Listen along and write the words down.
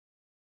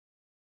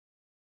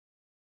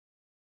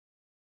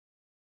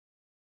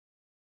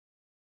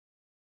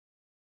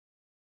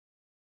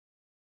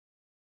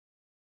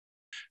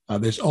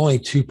There's only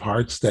two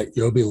parts that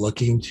you'll be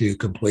looking to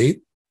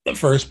complete. The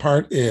first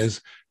part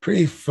is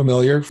pretty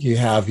familiar. You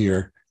have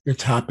your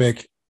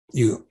topic.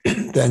 You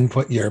then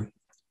put your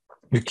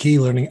key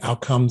learning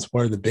outcomes.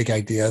 What are the big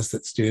ideas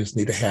that students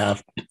need to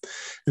have? And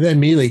then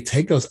immediately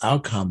take those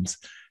outcomes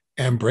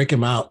and break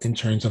them out in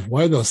terms of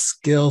what are those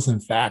skills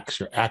and facts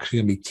you're actually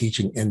going to be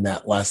teaching in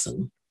that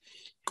lesson.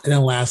 And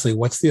then lastly,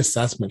 what's the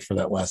assessment for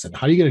that lesson?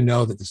 How are you going to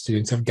know that the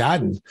students have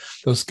gotten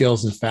those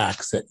skills and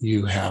facts that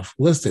you have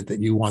listed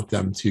that you want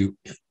them to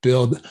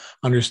build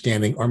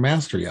understanding or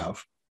mastery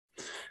of?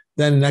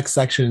 Then the next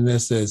section in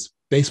this is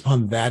based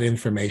upon that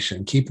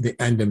information, keep the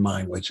end in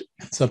mind, which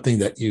is something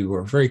that you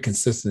were very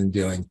consistent in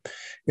doing,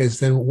 is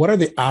then what are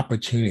the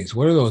opportunities?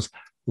 What are those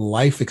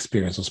life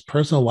experiences, those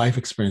personal life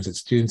experiences that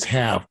students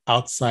have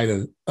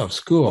outside of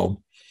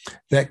school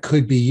that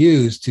could be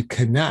used to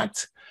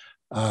connect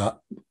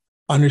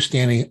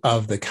understanding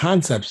of the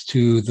concepts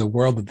to the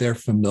world that they're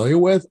familiar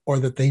with or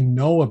that they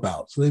know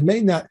about. So they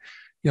may not,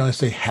 if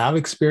they have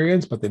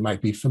experience, but they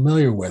might be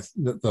familiar with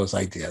those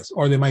ideas,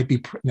 or they might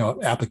be,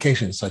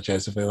 applications such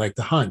as if they like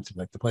to hunt, if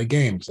they like to play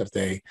games, if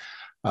they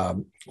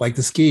like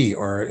to ski,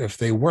 or if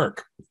they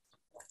work.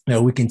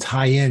 We can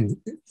tie in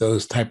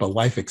those type of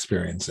life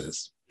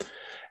experiences.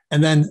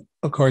 And then,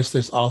 of course,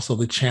 there's also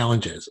the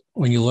challenges.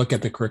 When you look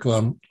at the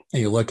curriculum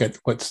and you look at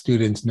what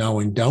students know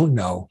and don't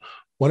know,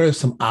 what are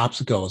some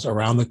obstacles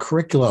around the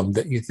curriculum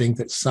that you think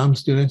that some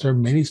students or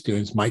many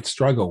students might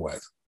struggle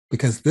with?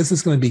 Because this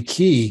is going to be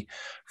key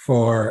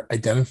for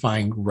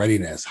identifying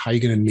readiness. How are you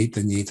going to meet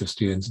the needs of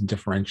students and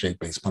differentiate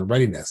based upon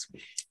readiness?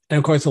 And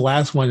of course, the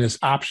last one is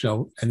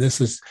optional. And this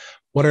is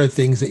what are the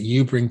things that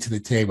you bring to the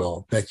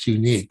table that's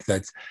unique,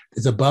 that's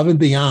above and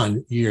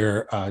beyond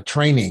your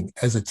training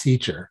as a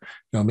teacher.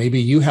 Maybe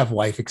you have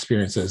life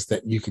experiences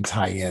that you can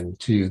tie in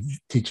to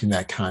teaching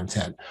that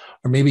content,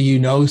 or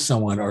maybe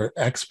someone or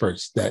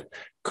experts that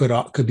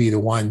could be the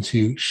one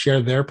to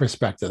share their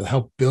perspective,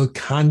 help build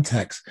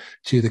context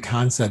to the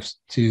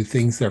concepts, to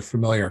things that are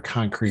familiar or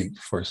concrete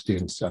for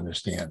students to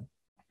understand.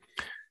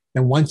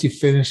 And once you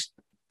finish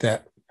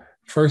that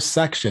first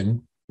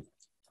section,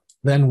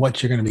 then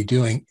what you're going to be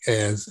doing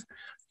is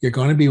you're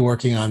going to be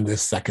working on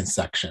this second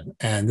section.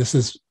 And this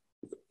is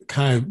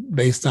kind of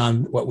based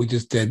on what we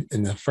just did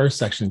in the first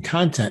section,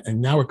 content.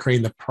 And now we're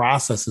creating the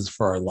processes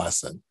for our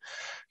lesson.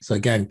 So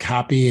again,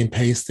 copy and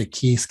paste the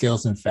key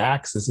skills and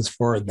facts. This is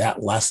for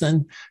that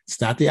lesson. It's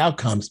not the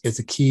outcomes. It's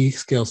the key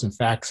skills and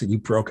facts that you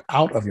broke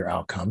out of your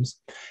outcomes.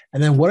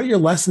 And then what are your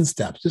lesson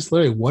steps? Just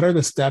literally, what are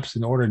the steps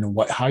in order and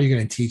how are you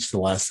going to teach the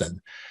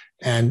lesson?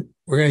 And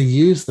we're going to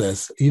use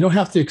this. You don't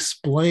have to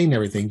explain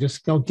everything.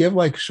 Just give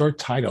like short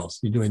titles.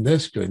 You're doing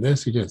this, you're doing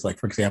this, you're doing this. Like,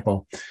 for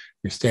example,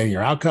 you're stating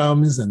your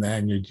outcomes, and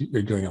then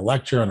you're doing a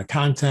lecture on the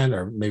content,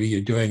 or maybe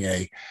you're doing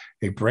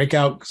a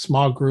breakout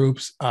small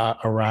groups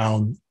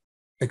around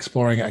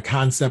exploring a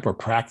concept or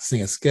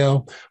practicing a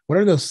skill. What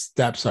are those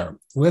steps are?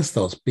 List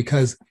those,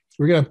 because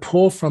we're going to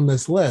pull from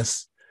this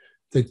list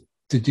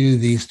to do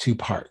these two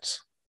parts.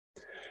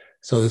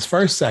 So this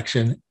first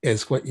section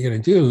is what you're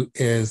going to do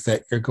is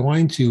that you're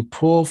going to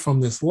pull from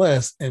this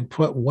list and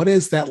put what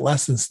is that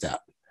lesson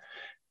step.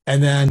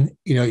 And then,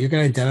 you're going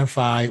to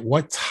identify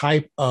what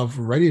type of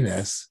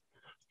readiness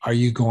are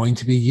you going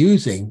to be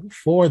using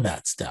for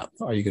that step.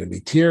 Are you going to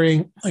be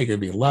tiering? Are you going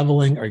to be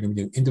leveling? Are you going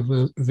to be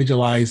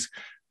individualized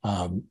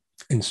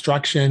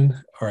instruction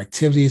or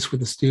activities with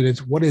the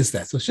students? What is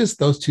that? So it's just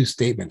those two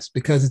statements,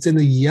 because it's in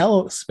the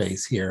yellow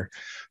space here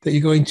that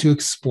you're going to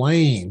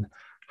explain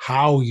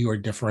how you are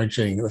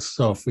differentiating.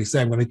 So if we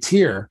say, I'm going to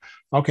tier,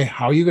 okay,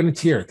 how are you going to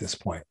tier at this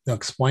point? Now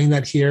explain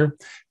that here.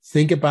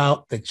 Think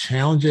about the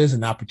challenges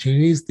and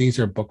opportunities. These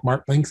are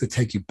bookmark links that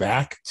take you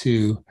back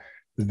to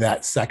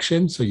that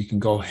section. So you can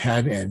go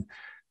ahead and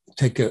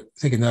take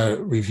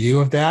another review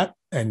of that.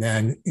 And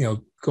then,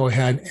 go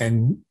ahead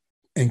and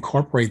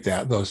incorporate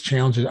those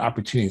challenges,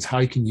 opportunities, how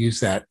you can use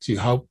that to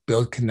help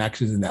build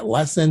connections in that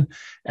lesson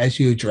as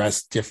you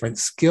address different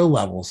skill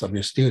levels of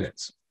your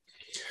students.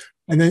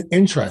 And then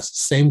interest,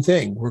 same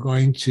thing. We're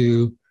going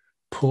to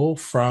pull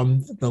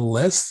from the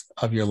list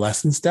of your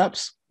lesson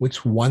steps.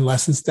 Which one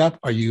lesson step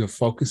are you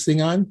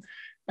focusing on?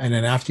 And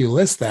then after you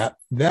list that,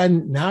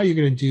 then now you're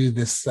going to do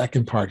this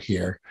second part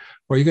here,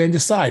 where you're going to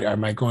decide,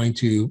 am I going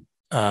to,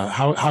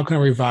 how can I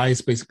revise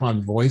based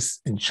upon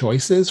voice and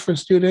choices for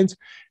students?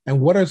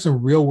 And what are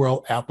some real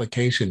world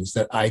applications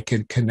that I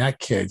could connect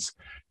kids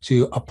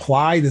to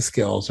apply the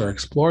skills or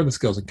explore the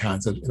skills and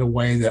concepts in a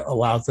way that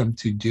allows them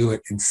to do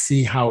it and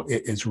see how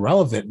it is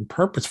relevant and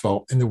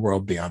purposeful in the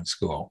world beyond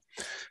school.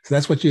 So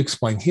that's what you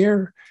explain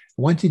here.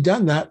 Once you've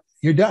done that,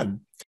 you're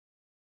done.